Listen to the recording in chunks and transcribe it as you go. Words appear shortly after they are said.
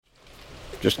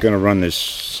Just going to run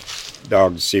this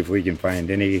dog to see if we can find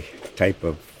any type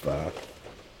of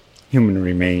human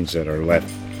remains that are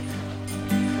left.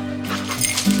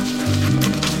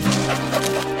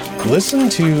 Listen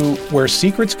to Where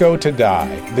Secrets Go to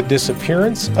Die, The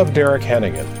Disappearance of Derek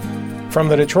Hennigan. From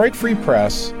the Detroit Free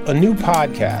Press, a new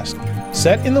podcast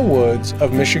set in the woods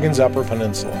of Michigan's Upper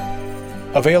Peninsula.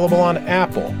 Available on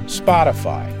Apple,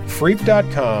 Spotify,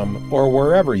 Freep.com, or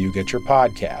wherever you get your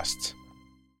podcasts.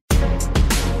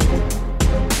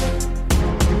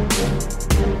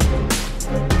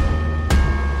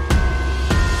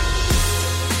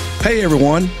 Hey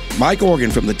everyone, Mike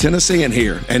Organ from the Tennessean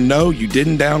here, and no, you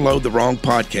didn't download the wrong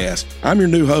podcast. I'm your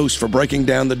new host for Breaking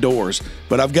Down the Doors,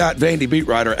 but I've got Vandy beat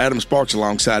writer Adam Sparks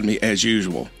alongside me as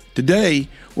usual. Today,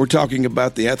 we're talking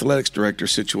about the athletics director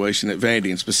situation at Vandy,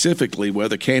 and specifically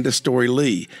whether Candace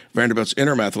Storey-Lee, Vanderbilt's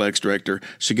interim athletics director,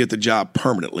 should get the job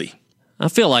permanently. I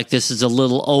feel like this is a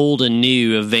little old and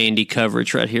new of Vandy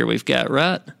coverage right here we've got,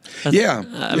 right?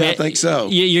 I think so.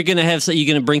 You're going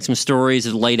to bring some stories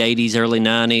of the late 80s, early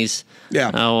 90s. Yeah.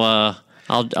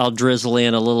 I'll drizzle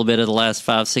in a little bit of the last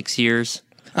 5-6 years.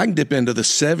 I can dip into the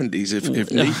 70s if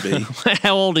need be.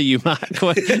 How old are you, Mike?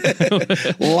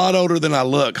 A lot older than I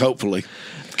look, hopefully.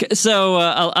 So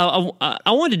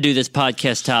I wanted to do this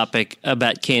podcast topic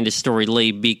about Candace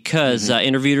Storey-Lee because I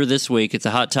interviewed her this week. It's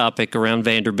a hot topic around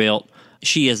Vanderbilt.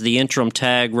 She is the interim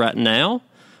tag right now.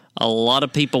 A lot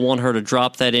of people want her to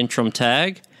drop that interim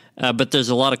tag, but there's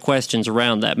a lot of questions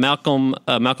around that. Malcolm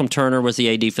Turner was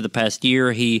the AD for the past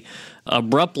year. He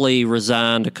abruptly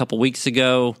resigned a couple weeks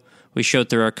ago. We showed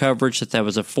through our coverage that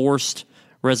was a forced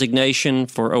resignation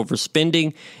for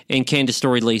overspending, and Candace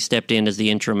Storey-Lee stepped in as the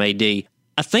interim AD.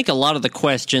 I think a lot of the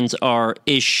questions are,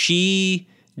 is she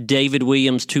David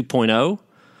Williams 2.0,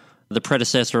 the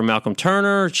predecessor of Malcolm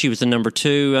Turner? She was the number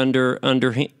 2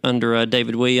 under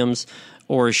David Williams,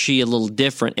 or is she a little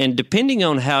different? And depending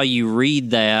on how you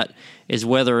read that is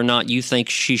whether or not you think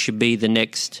she should be the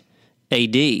next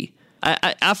AD.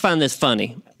 I find this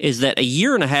funny, is that a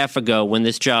year and a half ago when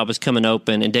this job was coming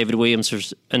open and David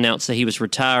Williams announced that he was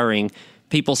retiring,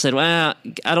 people said, well,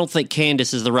 I don't think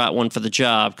Candace is the right one for the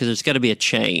job because there's got to be a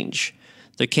change.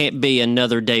 There can't be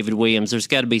another David Williams. There's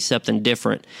got to be something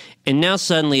different. And now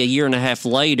suddenly a year and a half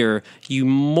later, you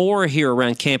more hear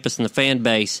around campus and the fan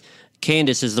base,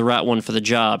 Candace is the right one for the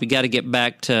job. You got to get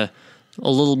back to a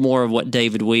little more of what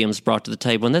David Williams brought to the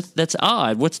table. And that's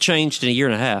odd. What's changed in a year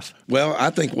and a half? Well, I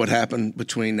think what happened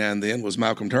between now and then was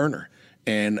Malcolm Turner.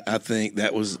 And I think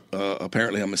that was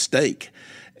apparently a mistake.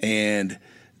 And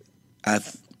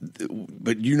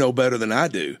but you know better than I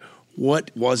do.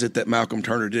 What was it that Malcolm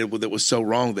Turner did that was so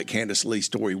wrong that Candace Lee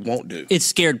Storey won't do? It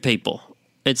scared people.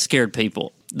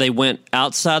 They went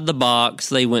outside the box.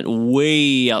 They went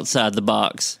way outside the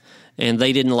box. And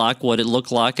they didn't like what it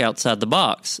looked like outside the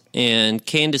box. And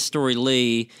Candace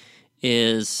Storey-Lee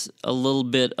is a little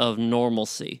bit of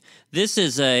normalcy. This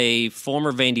is a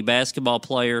former Vandy basketball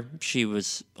player. She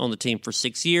was on the team for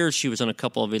 6 years. She was on a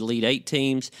couple of Elite 8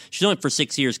 teams. She's only for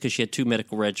 6 years because she had 2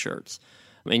 medical red shirts.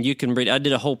 And you can read, I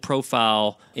did a whole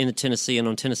profile in the Tennessean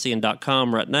on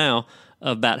Tennessean.com right now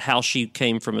about how she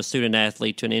came from a student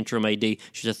athlete to an interim AD.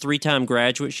 She's a 3-time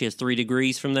graduate. She has 3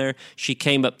 degrees from there. She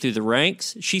came up through the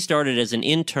ranks. She started as an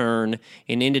intern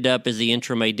and ended up as the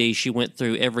interim AD. She went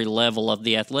through every level of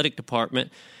the athletic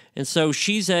department. And so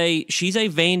she's a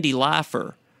Vandy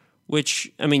lifer,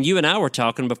 which, I mean, you and I were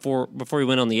talking before we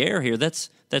went on the air here. That's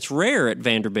rare at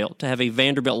Vanderbilt to have a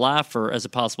Vanderbilt lifer as a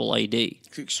possible AD.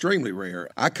 It's extremely rare.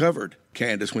 I covered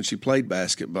Candace when she played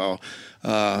basketball,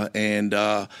 and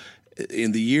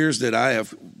in the years that I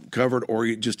have covered or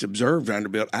just observed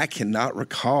Vanderbilt, I cannot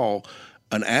recall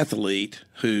an athlete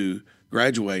who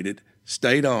graduated,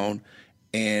 stayed on,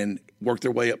 and worked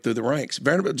their way up through the ranks.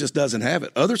 Vanderbilt just doesn't have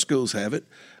it. Other schools have it.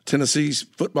 Tennessee's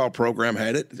football program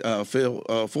had it. Phil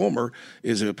Fulmer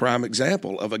is a prime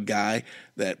example of a guy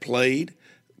that played,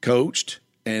 coached,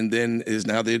 and then is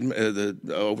now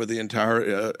over the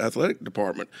entire athletic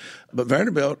department. But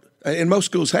Vanderbilt, and most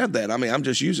schools have that. I mean, I'm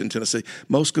just using Tennessee.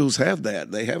 Most schools have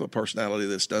that. They have a personality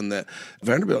that's done that.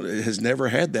 Vanderbilt has never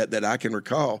had that I can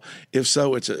recall. If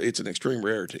so, it's an extreme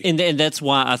rarity. And that's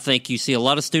why I think you see a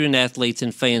lot of student athletes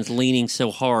and fans leaning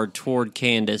so hard toward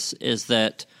Candace is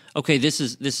that, okay, this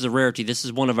is a rarity. This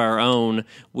is one of our own.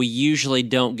 We usually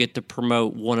don't get to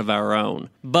promote one of our own.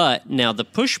 But now the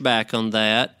pushback on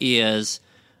that is,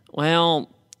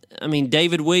 well, I mean,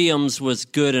 David Williams was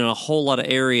good in a whole lot of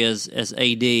areas as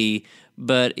AD,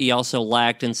 but he also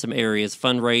lacked in some areas,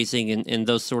 fundraising and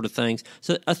those sort of things.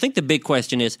 So I think the big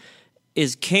question is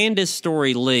is Candace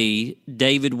Storey Lee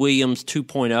David Williams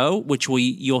 2.0, which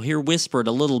you'll hear whispered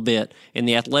a little bit in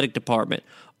the athletic department,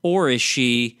 or is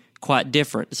she quite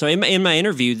different? So in my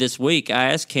interview this week,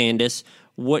 I asked Candace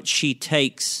what she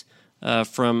takes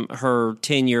from her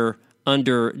tenure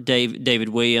under David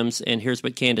Williams, and here's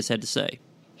what Candace had to say.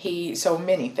 So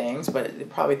many things, but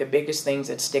probably the biggest things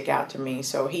that stick out to me.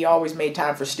 So he always made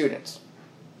time for students,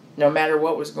 no matter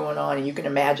what was going on. And you can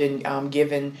imagine,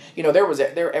 given,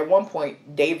 there at one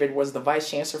point, David was the vice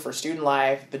chancellor for student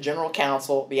life, the general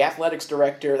counsel, the athletics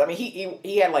director. I mean,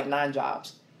 he had like 9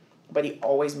 jobs, but he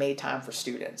always made time for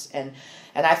students. And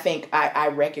I think I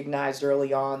recognized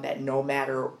early on that no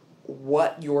matter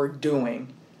what you're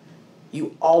doing,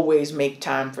 you always make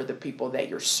time for the people that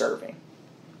you're serving.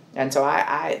 And so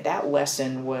that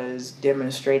lesson was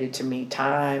demonstrated to me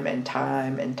time and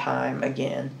time and time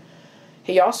again.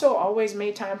 He also always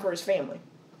made time for his family.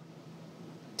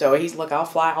 So he's like, I'll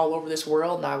fly all over this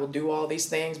world and I will do all these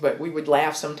things. But we would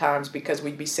laugh sometimes because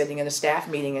we'd be sitting in a staff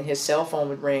meeting and his cell phone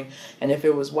would ring. And if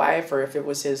it was wife or if it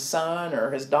was his son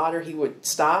or his daughter, he would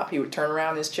stop. He would turn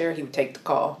around in his chair. He would take the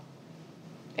call.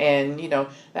 And,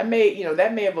 that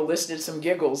may have elicited some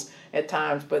giggles at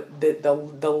times. But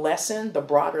the lesson, the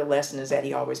broader lesson is that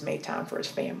he always made time for his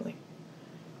family.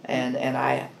 And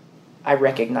I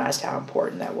recognized how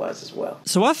important that was as well.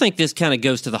 So I think this kind of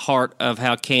goes to the heart of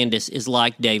how Candace is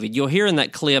like David. You'll hear in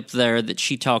that clip there that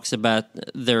she talks about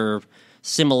their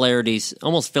similarities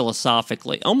almost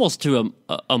philosophically, almost to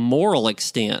a moral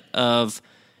extent of,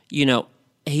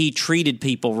 he treated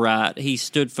people right. He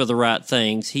stood for the right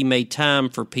things. He made time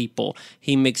for people.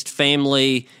 He mixed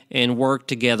family and work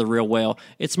together real well.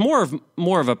 It's more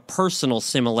of a personal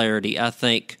similarity, I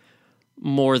think,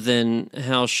 more than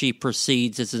how she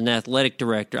proceeds as an athletic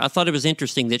director. I thought it was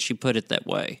interesting that she put it that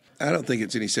way. I don't think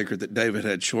it's any secret that David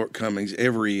had shortcomings.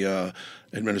 Every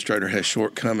administrator has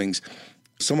shortcomings.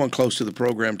 Someone close to the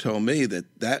program told me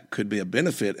that could be a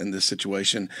benefit in this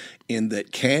situation, in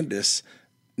that Candace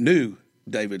knew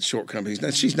David's shortcomings.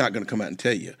 Now, she's not going to come out and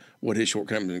tell you what his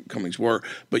shortcomings were,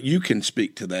 but you can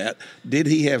speak to that. Did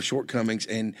he have shortcomings,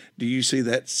 and do you see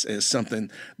that as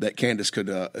something that Candace could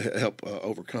help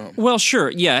overcome? Well, sure,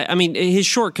 yeah. I mean, his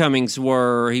shortcomings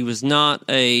were he was not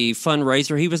a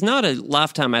fundraiser. He was not a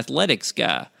lifetime athletics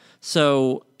guy.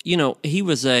 So, he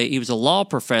was a law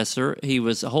professor. He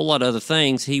was a whole lot of other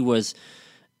things. He was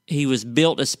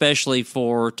built especially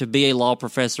to be a law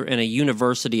professor and a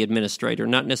university administrator,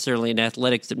 not necessarily an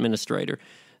athletics administrator.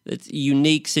 It's a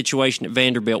unique situation at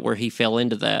Vanderbilt where he fell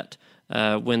into that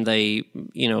when they,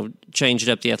 changed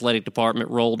up the athletic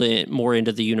department, rolled it more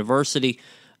into the university.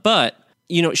 But,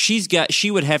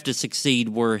 she would have to succeed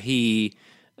where he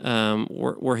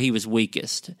was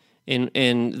weakest.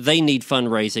 And they need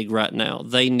fundraising right now.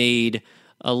 They need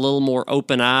a little more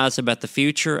open eyes about the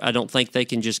future. I don't think they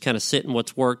can just kind of sit in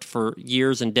what's worked for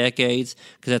years and decades,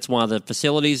 because that's why the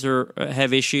facilities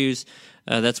have issues.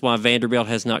 That's why Vanderbilt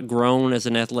has not grown as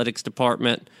an athletics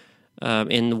department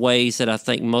in ways that I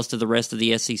think most of the rest of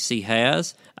the SEC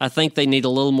has. I think they need a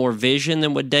little more vision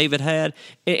than what David had.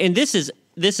 And this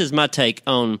is my take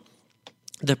on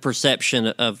the perception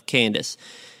of Candace.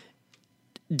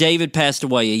 David passed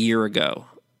away a year ago.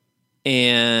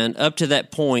 And up to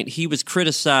that point, he was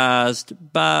criticized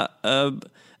by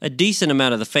a decent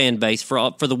amount of the fan base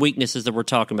for the weaknesses that we're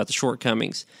talking about, the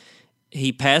shortcomings.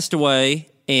 He passed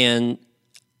away, and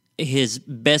his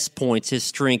best points, his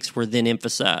strengths were then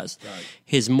emphasized. Right.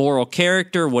 His moral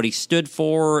character, what he stood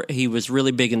for, he was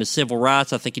really big into civil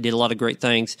rights. I think he did a lot of great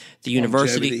things. The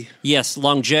university. Longevity. Yes,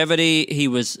 longevity.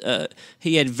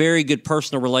 He had very good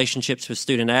personal relationships with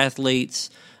student athletes,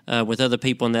 with other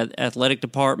people in that athletic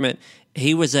department.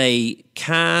 He was a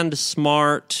kind,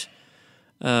 smart,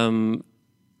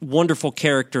 wonderful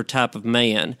character type of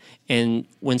man. And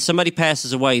when somebody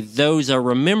passes away, those are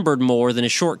remembered more than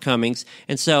his shortcomings.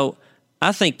 And so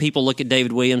I think people look at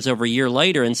David Williams over a year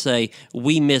later and say,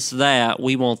 we miss that,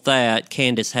 we want that,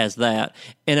 Candace has that.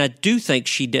 And I do think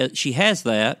she has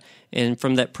that. And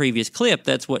from that previous clip,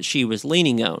 that's what she was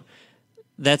leaning on.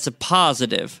 That's a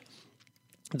positive.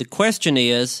 The question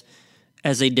is,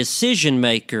 as a decision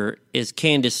maker, is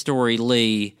Candace Storey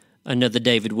Lee another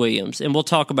David Williams? And we'll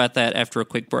talk about that after a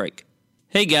quick break.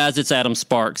 Hey guys, it's Adam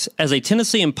Sparks. As a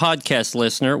Tennessean podcast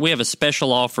listener, we have a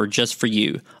special offer just for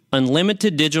you.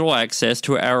 Unlimited digital access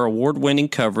to our award-winning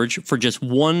coverage for just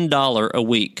 $1 a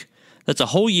week. That's a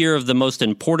whole year of the most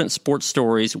important sports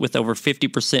stories with over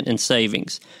 50% in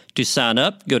savings. To sign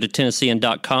up, go to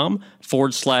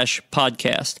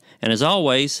Tennessean.com/podcast. And as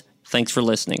always, thanks for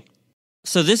listening.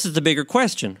 So this is the bigger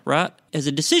question, right? As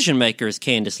a decision maker, is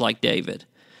Candace like David?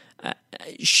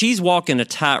 she's walking a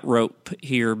tightrope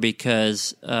here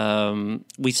because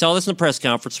we saw this in the press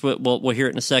conference. We'll hear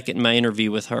it in a second in my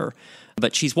interview with her.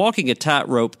 But she's walking a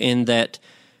tightrope in that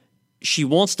she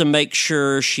wants to make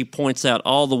sure she points out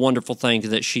all the wonderful things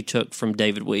that she took from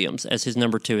David Williams as his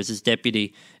number 2, as his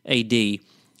deputy AD.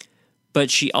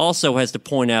 But she also has to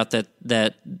point out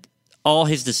that all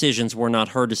his decisions were not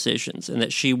her decisions and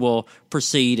that she will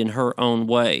proceed in her own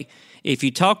way. If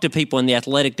you talk to people in the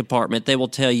athletic department, they will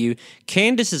tell you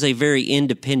Candace is a very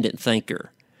independent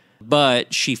thinker,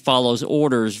 but she follows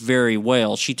orders very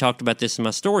well. She talked about this in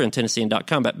my story on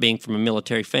Tennessean.com about being from a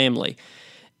military family.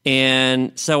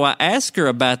 And so I asked her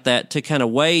about that to kind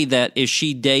of weigh that. Is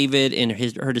she David in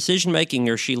her decision-making,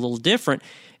 or is she a little different?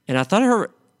 And I thought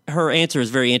her answer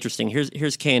is very interesting.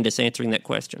 Here's Candace answering that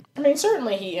question. I mean,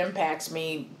 certainly he impacts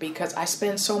me because I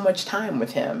spend so much time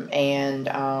with him.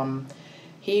 And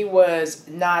he was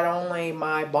not only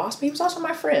my boss, but he was also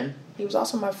my friend. He was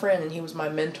also my friend, and he was my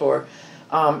mentor.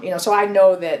 So I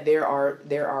know that there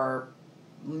are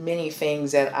many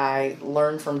things that I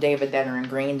learned from David that are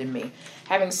ingrained in me.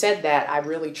 Having said that, I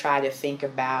really try to think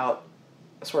about,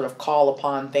 sort of call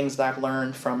upon things that I've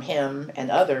learned from him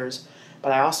and others,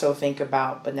 but I also think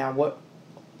about, but now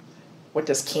what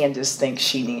does Candace think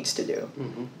she needs to do?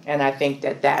 Mm-hmm. And I think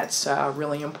that that's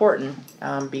really important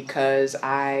because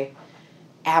I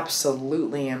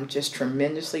absolutely am just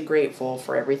tremendously grateful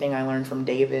for everything I learned from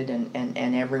David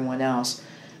and everyone else.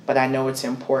 But I know it's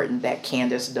important that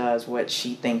Candace does what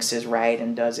she thinks is right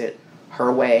and does it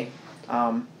her way,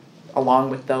 along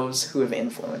with those who have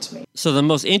influenced me. So the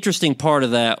most interesting part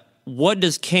of that, what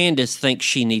does Candace think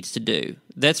she needs to do?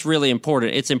 That's really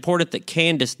important. It's important that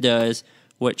Candace does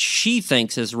what she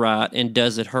thinks is right and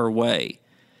does it her way.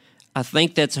 I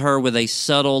think that's her with a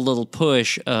subtle little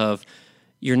push of,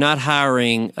 you're not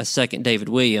hiring a second David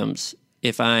Williams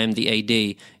if I am the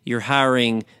AD. You're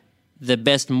hiring the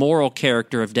best moral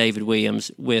character of David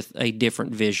Williams with a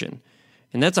different vision.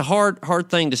 And that's a hard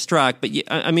thing to strike. But,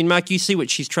 I mean, Mike, you see what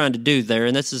she's trying to do there.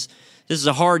 And this is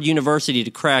a hard university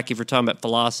to crack if you're talking about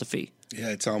philosophy. Yeah,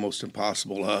 it's almost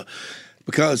impossible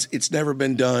because it's never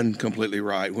been done completely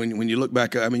right. When you look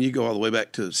back, I mean, you go all the way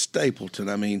back to Stapleton.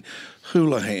 I mean,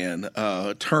 Houlihan,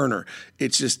 Turner.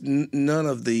 It's just none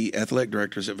of the athletic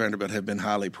directors at Vanderbilt have been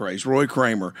highly praised. Roy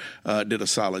Kramer did a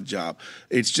solid job.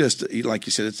 It's just, like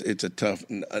you said, it's a tough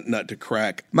nut to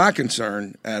crack. My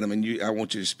concern, Adam, and I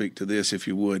want you to speak to this if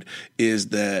you would, is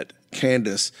that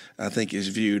Candace, I think, is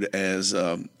viewed as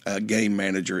a game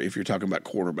manager if you're talking about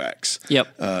quarterbacks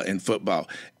in football.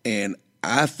 And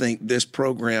I think this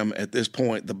program at this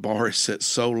point, the bar is set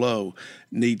so low,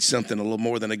 needs something a little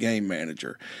more than a game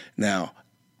manager. Now,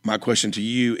 my question to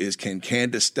you is, can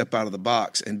Candace step out of the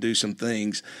box and do some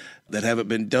things that haven't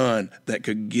been done that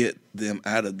could get them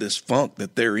out of this funk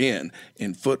that they're in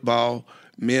football,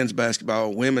 men's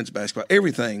basketball, women's basketball,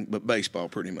 everything but baseball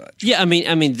pretty much? Yeah, I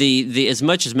mean the as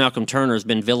much as Malcolm Turner has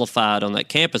been vilified on that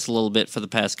campus a little bit for the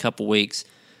past couple weeks,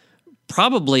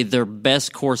 probably their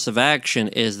best course of action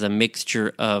is the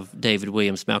mixture of David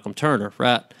Williams, Malcolm Turner,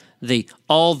 right?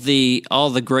 All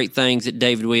the great things that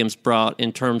David Williams brought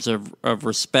in terms of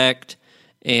respect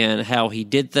and how he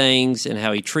did things and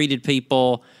how he treated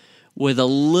people with a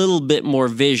little bit more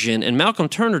vision. And Malcolm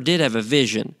Turner did have a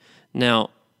vision. Now,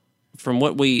 from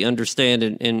what we understand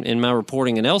in my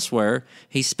reporting and elsewhere,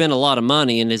 he spent a lot of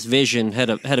money, and his vision had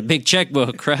a big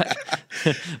checkbook, right?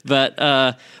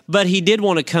 But he did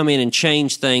want to come in and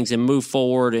change things and move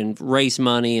forward and raise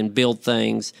money and build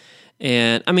things.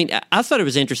 And I mean, I thought it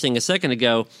was interesting a second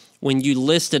ago when you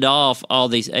listed off all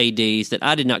these ADs that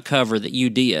I did not cover that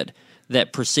you did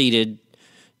that preceded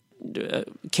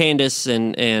Candace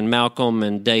and Malcolm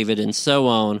and David and so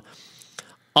on.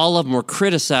 All of them were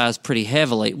criticized pretty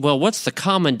heavily. Well, what's the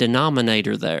common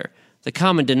denominator there? The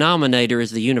common denominator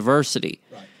is the university.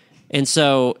 Right. And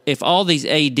so if all these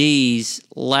ADs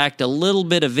lacked a little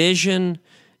bit of vision,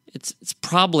 it's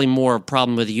probably more a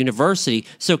problem with the university.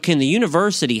 So can the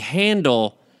university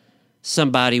handle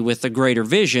somebody with a greater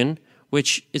vision,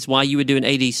 which is why you would do an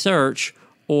AD search,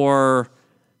 or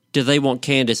do they want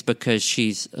Candace because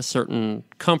she's a certain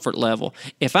comfort level?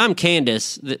 If I'm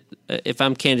Candace's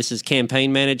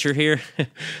campaign manager here,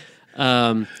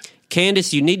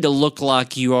 Candace, you need to look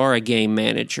like you are a game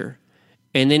manager.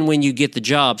 And then when you get the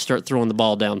job, start throwing the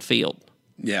ball downfield.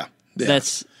 Yeah.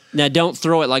 That's Now, don't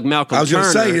throw it like Malcolm Turner. I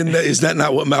was going to say, is that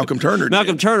not what Malcolm Turner did?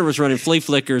 Malcolm Turner was running flea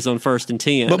flickers on 1st and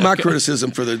 10. But my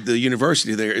criticism for the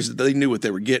university there is that they knew what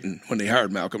they were getting when they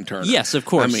hired Malcolm Turner. Yes, of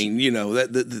course. I mean,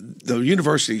 that the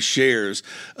university shares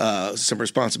some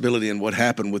responsibility in what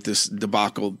happened with this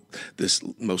debacle, this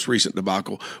most recent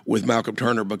debacle with Malcolm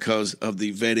Turner because of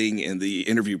the vetting and the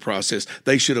interview process.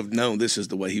 They should have known this is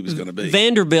the way he was going to be.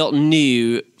 Vanderbilt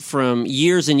knew from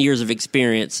years and years of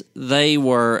experience they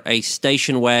were a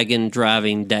station wagon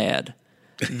driving dad.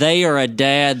 They are a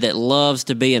dad that loves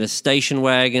to be in a station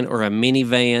wagon or a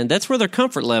minivan. That's where their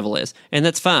comfort level is, and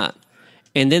that's fine.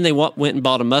 And then they went and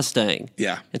bought a Mustang.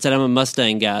 Yeah. And said, I'm a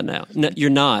Mustang guy now. No,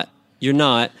 you're not. You're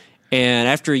not. And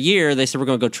after a year, they said, we're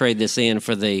going to go trade this in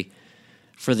for the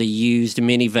used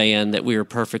minivan that we were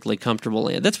perfectly comfortable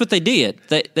in. That's what they did.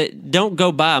 They don't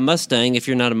go buy a Mustang if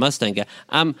you're not a Mustang guy.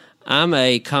 I'm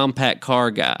a compact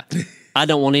car guy. I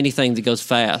don't want anything that goes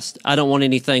fast. I don't want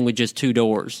anything with just 2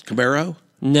 doors. Camaro?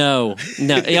 No.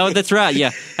 That's right.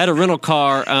 Yeah, I had a rental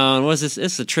car. What was this?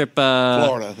 It's a trip.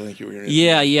 Florida, I think you were in.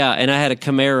 Yeah. And I had a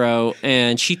Camaro,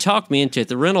 and she talked me into it.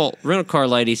 The rental car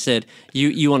lady said,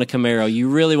 "You want a Camaro? You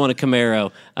really want a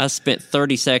Camaro?" I spent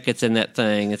 30 seconds in that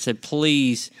thing and said,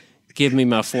 "Please give me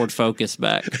my Ford Focus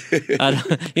back."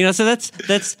 So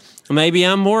that's maybe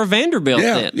I'm more Vanderbilt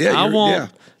then. Yeah, I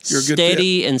want you're a good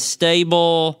steady fit. and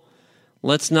stable.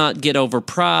 Let's not get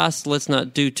overpriced. Let's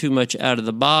not do too much out of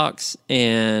the box.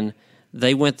 And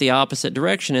they went the opposite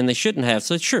direction, and they shouldn't have.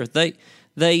 So sure,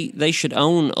 they should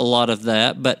own a lot of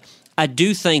that. But I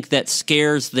do think that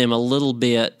scares them a little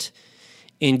bit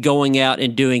in going out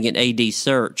and doing an AD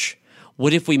search.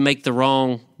 What if we make the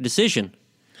wrong decision?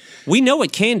 We know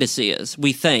what Candace is.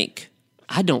 We think.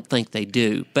 I don't think they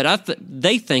do, but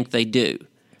they think they do.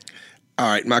 All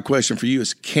right, my question for you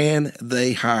is, can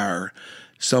they hire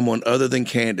someone other than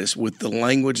Candace with the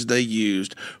language they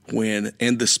used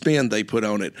and the spin they put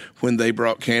on it when they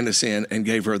brought Candace in and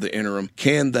gave her the interim?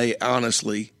 Can they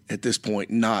honestly, at this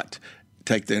point, not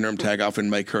take the interim tag off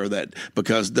and make her that?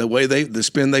 Because the way the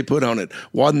spin they put on it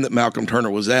wasn't that Malcolm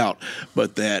Turner was out,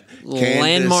 but that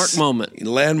landmark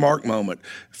moment,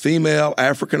 female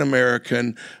African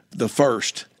American, the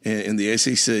first in the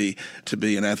SEC to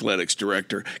be an athletics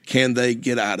director. Can they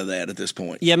get out of that at this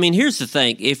point? Yeah, I mean, here's the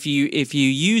thing: if you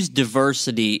use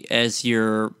diversity as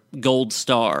your gold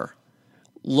star,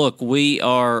 look, we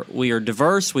are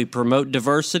diverse. We promote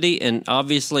diversity, and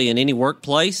obviously, in any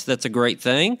workplace, that's a great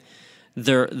thing.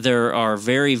 There are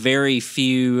very, very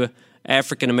few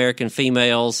African American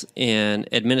females in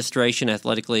administration,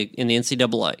 athletically, in the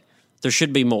NCAA. There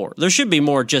should be more. There should be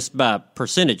more just by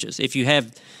percentages. If you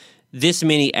have this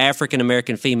many African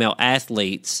American female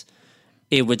athletes,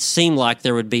 it would seem like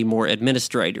there would be more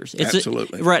administrators.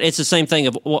 Absolutely. Right. It's the same thing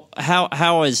of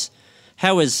how is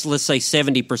let's say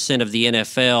 70% of the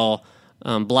NFL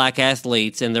black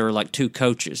athletes and there are like 2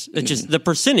 coaches. It's just the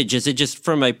percentages. It just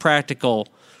from a practical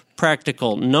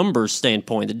numbers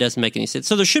standpoint, it doesn't make any sense.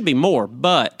 So there should be more,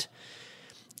 but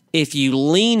if you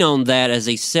lean on that as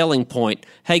a selling point,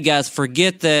 hey guys,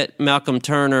 forget that Malcolm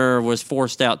Turner was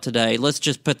forced out today. Let's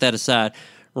just put that aside.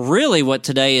 Really what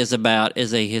today is about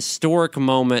is a historic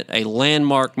moment, a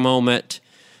landmark moment.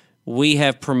 We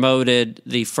have promoted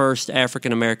the first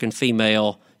African-American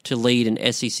female to lead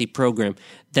an SEC program.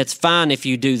 That's fine if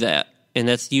you do that, and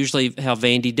that's usually how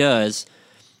Vandy does.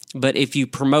 But if you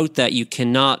promote that, you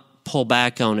cannot pull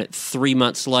back on it 3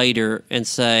 months later and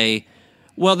say,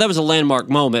 well, that was a landmark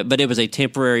moment, but it was a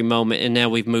temporary moment, and now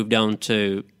we've moved on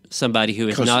to somebody who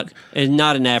is not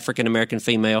an African American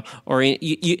female. Or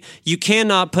you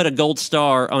cannot put a gold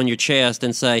star on your chest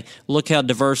and say, "Look how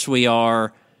diverse we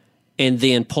are," and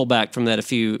then pull back from that a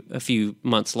few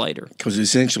months later. Because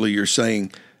essentially, you're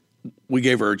saying we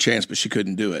gave her a chance, but she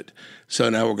couldn't do it. So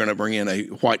now we're going to bring in a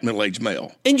white middle-aged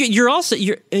male, and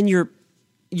you're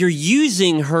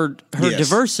using her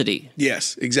diversity.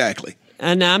 Yes, exactly.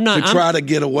 And I'm not to try to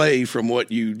get away from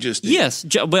what you just did. Yes,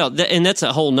 well, and that's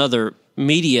a whole nother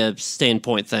media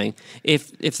standpoint thing.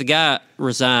 If the guy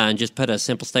resigned, just put a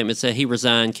simple statement, say he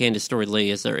resigned, Candace Storey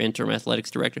Lee as their interim athletics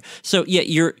director. So yeah,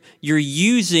 you're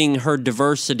using her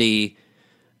diversity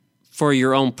for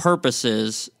your own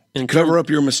purposes and cover up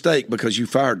your mistake because you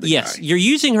fired the guy. Yes, you're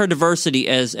using her diversity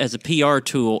as a PR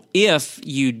tool if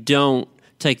you don't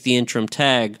take the interim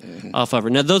tag off of her.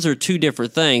 Now, those are 2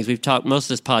 different things. We've talked most of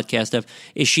this podcast of,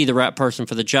 is she the right person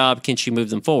for the job? Can she move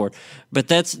them forward? But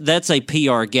that's a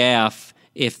PR gaffe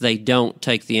if they don't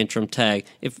take the interim tag.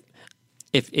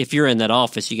 if you're in that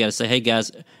office, you got to say, hey,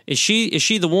 guys, is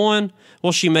she the one?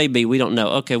 Well, she may be. We don't know.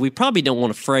 Okay, we probably don't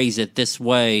want to phrase it this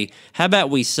way. How about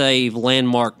we save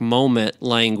landmark moment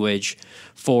language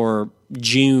for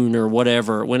June or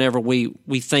whatever, whenever we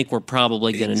think we're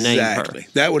probably going to name her. Exactly.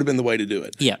 That would have been the way to do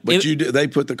it. Yeah. But they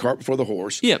put the cart before the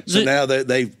horse. Yeah. So now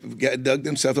they've dug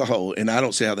themselves a hole, and I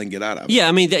don't see how they can get out of it. Yeah,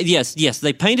 I mean, yes,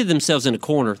 they painted themselves in a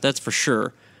corner, that's for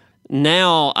sure.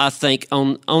 Now, I think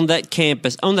on that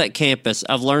campus,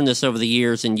 I've learned this over the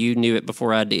years, and you knew it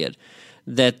before I did,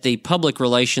 that the public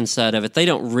relations side of it, they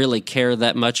don't really care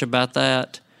that much about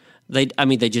that. They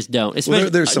just don't.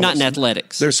 Especially not in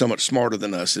athletics. They're so much smarter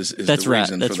than us. Is that's the right.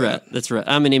 reason That's for right. that. That's right.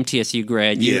 I'm an MTSU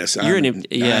grad. Yes, I'm an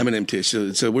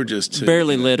MTSU. So we're just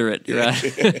barely literate, right?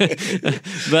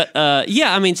 But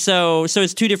so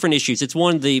it's two different issues. It's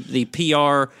one, the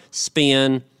PR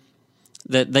spin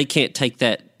that they can't take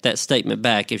that statement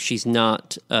back if she's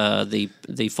not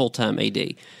the full-time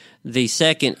AD. The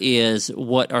second is,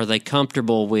 what are they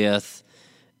comfortable with?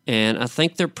 And I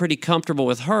think they're pretty comfortable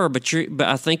with her, but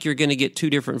I think you're going to get two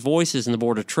different voices in the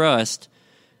Board of Trust.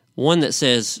 One that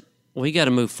says, we got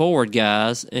to move forward,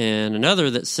 guys, and another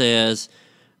that says,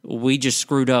 we just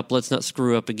screwed up, let's not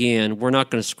screw up again. We're not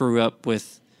going to screw up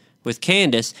with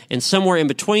Candace. And somewhere in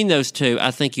between those two, I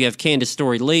think you have Candace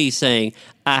Storey Lee saying,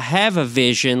 I have a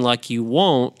vision like you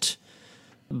won't,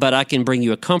 but I can bring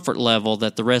you a comfort level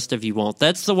that the rest of you won't.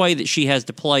 That's the way that she has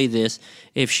to play this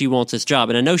if she wants this job.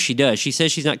 And I know she does. She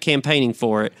says she's not campaigning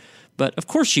for it, but of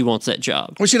course she wants that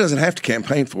job. Well, she doesn't have to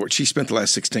campaign for it. She spent the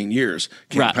last 16 years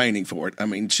campaigning for it. I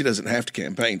mean, she doesn't have to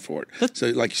campaign for it. So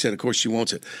like you said, of course she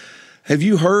wants it. Have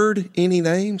you heard any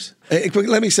names?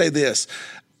 Let me say this.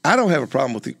 I don't have a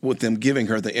problem with them giving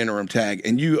her the interim tag,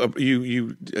 and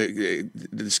you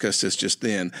discussed this just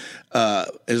then.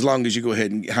 As long as you go ahead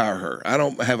and hire her, I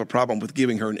don't have a problem with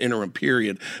giving her an interim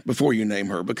period before you name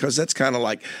her, because that's kind of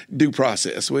like due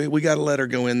process. We got to let her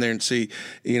go in there and see,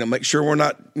 make sure we're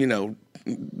not,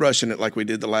 rushing it like we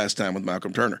did the last time with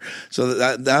Malcolm Turner. So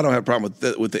I don't have a problem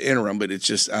with the interim, but it's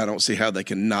just I don't see how they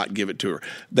can not give it to her.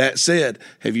 That said,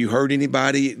 have you heard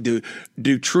anybody?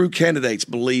 Do true candidates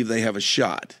believe they have a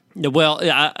shot? Well,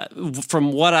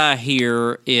 from what I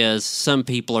hear is some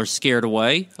people are scared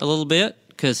away a little bit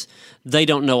because they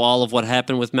don't know all of what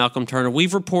happened with Malcolm Turner.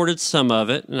 We've reported some of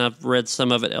it, and I've read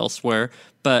some of it elsewhere.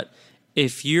 But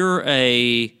if you're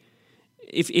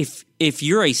if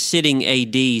you're a sitting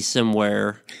AD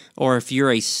somewhere, or if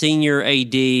you're a senior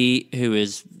AD who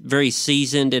is very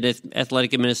seasoned in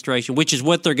athletic administration, which is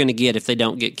what they're going to get if they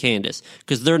don't get Candace,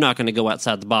 because they're not going to go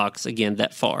outside the box again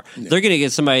that far. Yeah. They're going to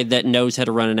get somebody that knows how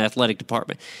to run an athletic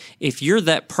department. If you're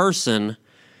that person,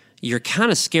 you're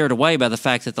kind of scared away by the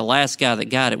fact that the last guy that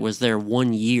got it was there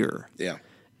 1 year. Yeah.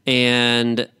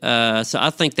 And so I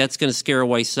think that's going to scare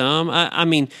away some. I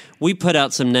mean, we put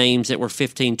out some names that were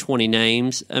 15, 20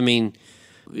 names. I mean,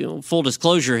 full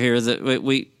disclosure here that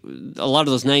a lot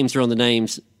of those names are on the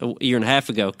names a year and a half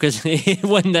ago because it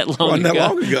wasn't that long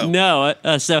ago. No.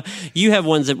 So you have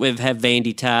ones that have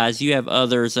Vandy ties. You have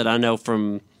others that I know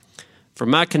from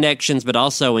my connections, but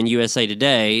also in USA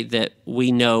Today that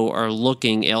we know are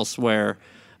looking elsewhere.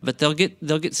 But they'll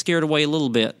get scared away a little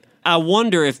bit. I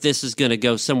wonder if this is going to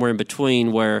go somewhere in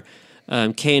between where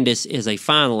Candace is a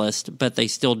finalist, but they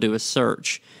still do a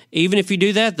search. Even if you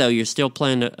do that, though, you're still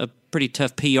playing a pretty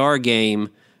tough PR game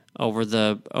over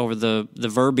the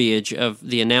verbiage of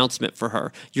the announcement for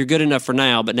her. You're good enough for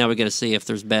now, but now we got to see if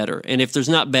there's better. And if there's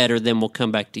not better, then we'll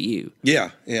come back to you.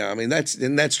 Yeah. I mean,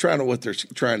 that's trying what they're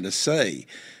trying to say,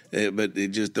 but it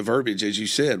just the verbiage, as you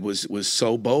said, was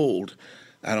so bold.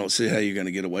 I don't see how you're going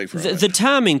to get away from it. The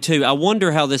timing, too. I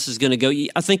wonder how this is going to go.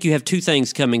 I think you have two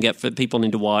things coming up that people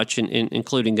need to watch,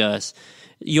 including us.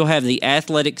 You'll have the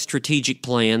athletic strategic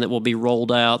plan that will be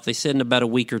rolled out, they said, in about a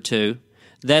week or two.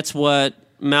 That's what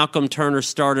Malcolm Turner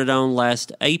started on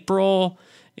last April,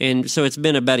 and so it's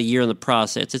been about a year in the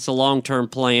process. It's a long-term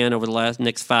plan over the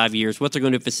next 5 years, what they're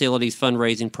going to do, facilities,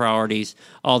 fundraising priorities,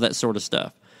 all that sort of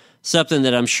stuff. Something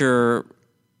that I'm sure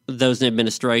those in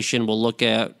administration will look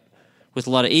at with a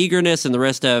lot of eagerness, and the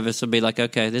rest of us will be like,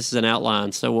 okay, this is an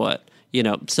outline, so what?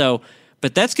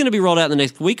 But that's going to be rolled out in the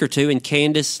next week or two, and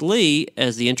Candace Lee,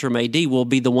 as the interim AD, will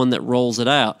be the one that rolls it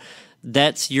out.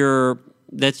 That's your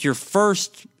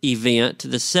first event.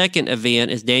 The second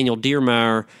event is Daniel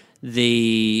Diermeyer,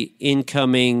 the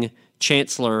incoming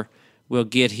chancellor, will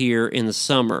get here in the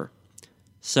summer.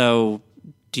 So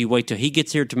do you wait till he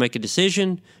gets here to make a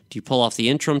decision? Do you pull off the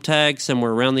interim tag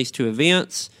somewhere around these two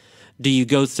events? Do you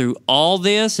go through all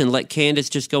this and let Candace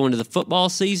just go into the football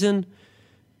season?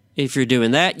 If you're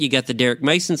doing that, you got the Derek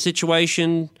Mason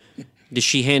situation. Does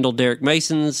she handle Derek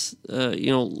Mason's,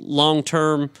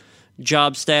 long-term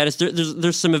job status?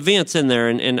 There's some events in there,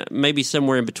 and maybe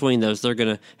somewhere in between those, they're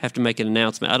going to have to make an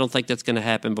announcement. I don't think that's going to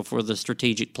happen before the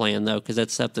strategic plan, though, because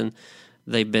that's something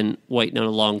they've been waiting on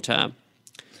a long time.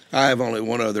 I have only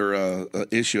one other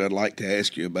issue I'd like to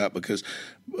ask you about, because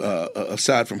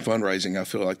aside from fundraising, I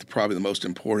feel like probably the most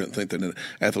important thing that an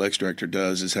athletics director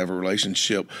does is have a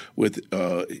relationship with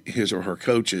his or her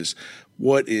coaches.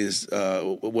 What is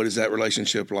that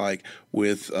relationship like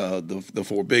with the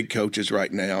four big coaches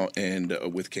right now and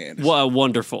with Candace? Well,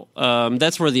 wonderful.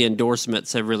 That's where the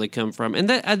endorsements have really come from, and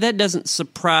that doesn't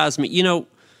surprise me. You know,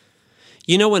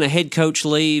 when a head coach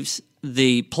leaves,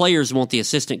 the players want the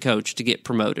assistant coach to get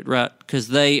promoted, right? Because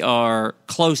they are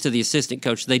close to the assistant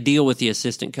coach. They deal with the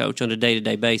assistant coach on a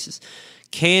day-to-day basis.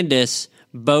 Candace,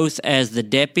 both as the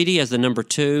deputy, as the number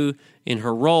 2 in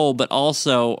her role, but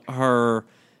also her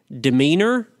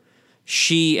demeanor,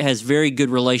 she has very good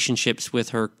relationships with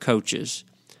her coaches.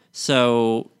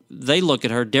 So they look at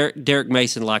her. Derek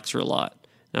Mason likes her a lot.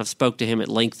 And I've spoke to him at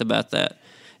length about that.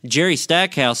 Jerry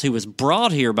Stackhouse, who was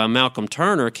brought here by Malcolm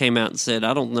Turner, came out and said,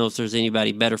 I don't know if there's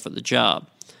anybody better for the job.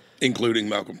 Including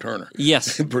Malcolm Turner.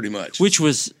 Yes. Pretty much. Which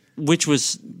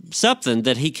was something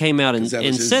that he came out and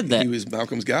said that. He was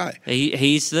Malcolm's guy.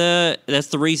 That's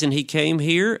the reason he came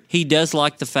here. He does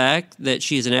like the fact that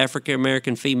she is an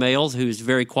African-American female who's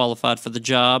very qualified for the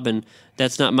job, and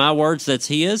that's not my words, that's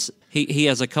his. He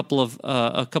has a couple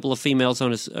of females on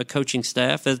his coaching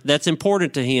staff. That's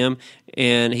important to him,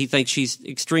 and he thinks she's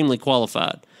extremely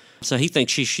qualified. So he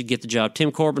thinks she should get the job.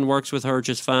 Tim Corbin works with her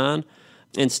just fine,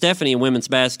 and Stephanie in women's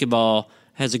basketball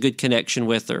has a good connection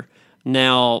with her.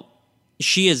 Now,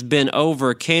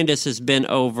 Candace has been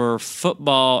over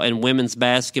football and women's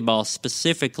basketball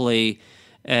specifically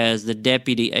as the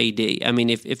deputy AD. I mean,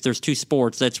 if there's 2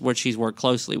 sports, that's what she's worked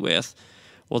closely with.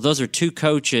 Well, those are 2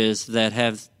 coaches that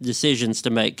have decisions to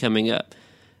make coming up.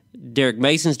 Derek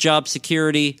Mason's job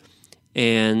security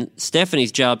and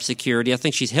Stephanie's job security. I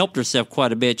think she's helped herself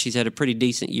quite a bit. She's had a pretty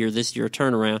decent year this year,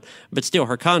 turnaround. But still,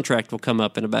 her contract will come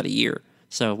up in about a year.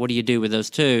 So what do you do with those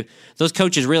 2? Those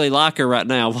coaches really like her right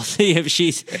now. We'll see if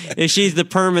she's the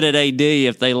permanent AD,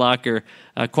 if they like her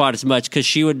quite as much, because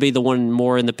she would be the one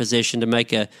more in the position to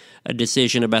make a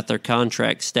decision about their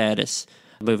contract status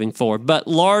moving forward. But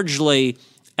largely,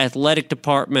 athletic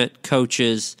department,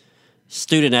 coaches,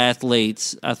 student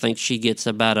athletes, I think she gets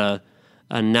about a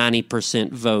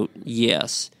 90% vote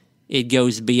yes. It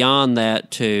goes beyond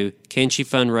that to, can she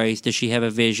fundraise? Does she have a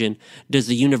vision? Does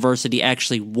the university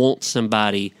actually want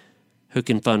somebody who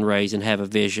can fundraise and have a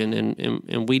vision?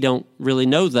 And we don't really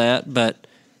know that, but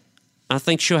I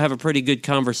think she'll have a pretty good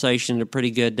conversation, a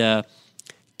pretty good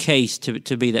case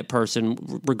to be that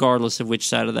person, regardless of which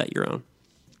side of that you're on.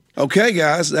 Okay,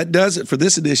 guys, that does it for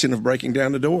this edition of Breaking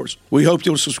Down the Doors. We hope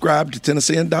you'll subscribe to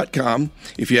Tennessean.com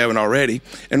if you haven't already.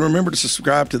 And remember to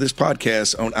subscribe to this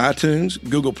podcast on iTunes,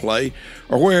 Google Play,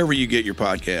 or wherever you get your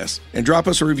podcasts. And drop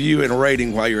us a review and a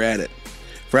rating while you're at it.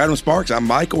 For Adam Sparks, I'm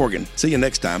Mike Organ. See you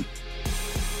next time.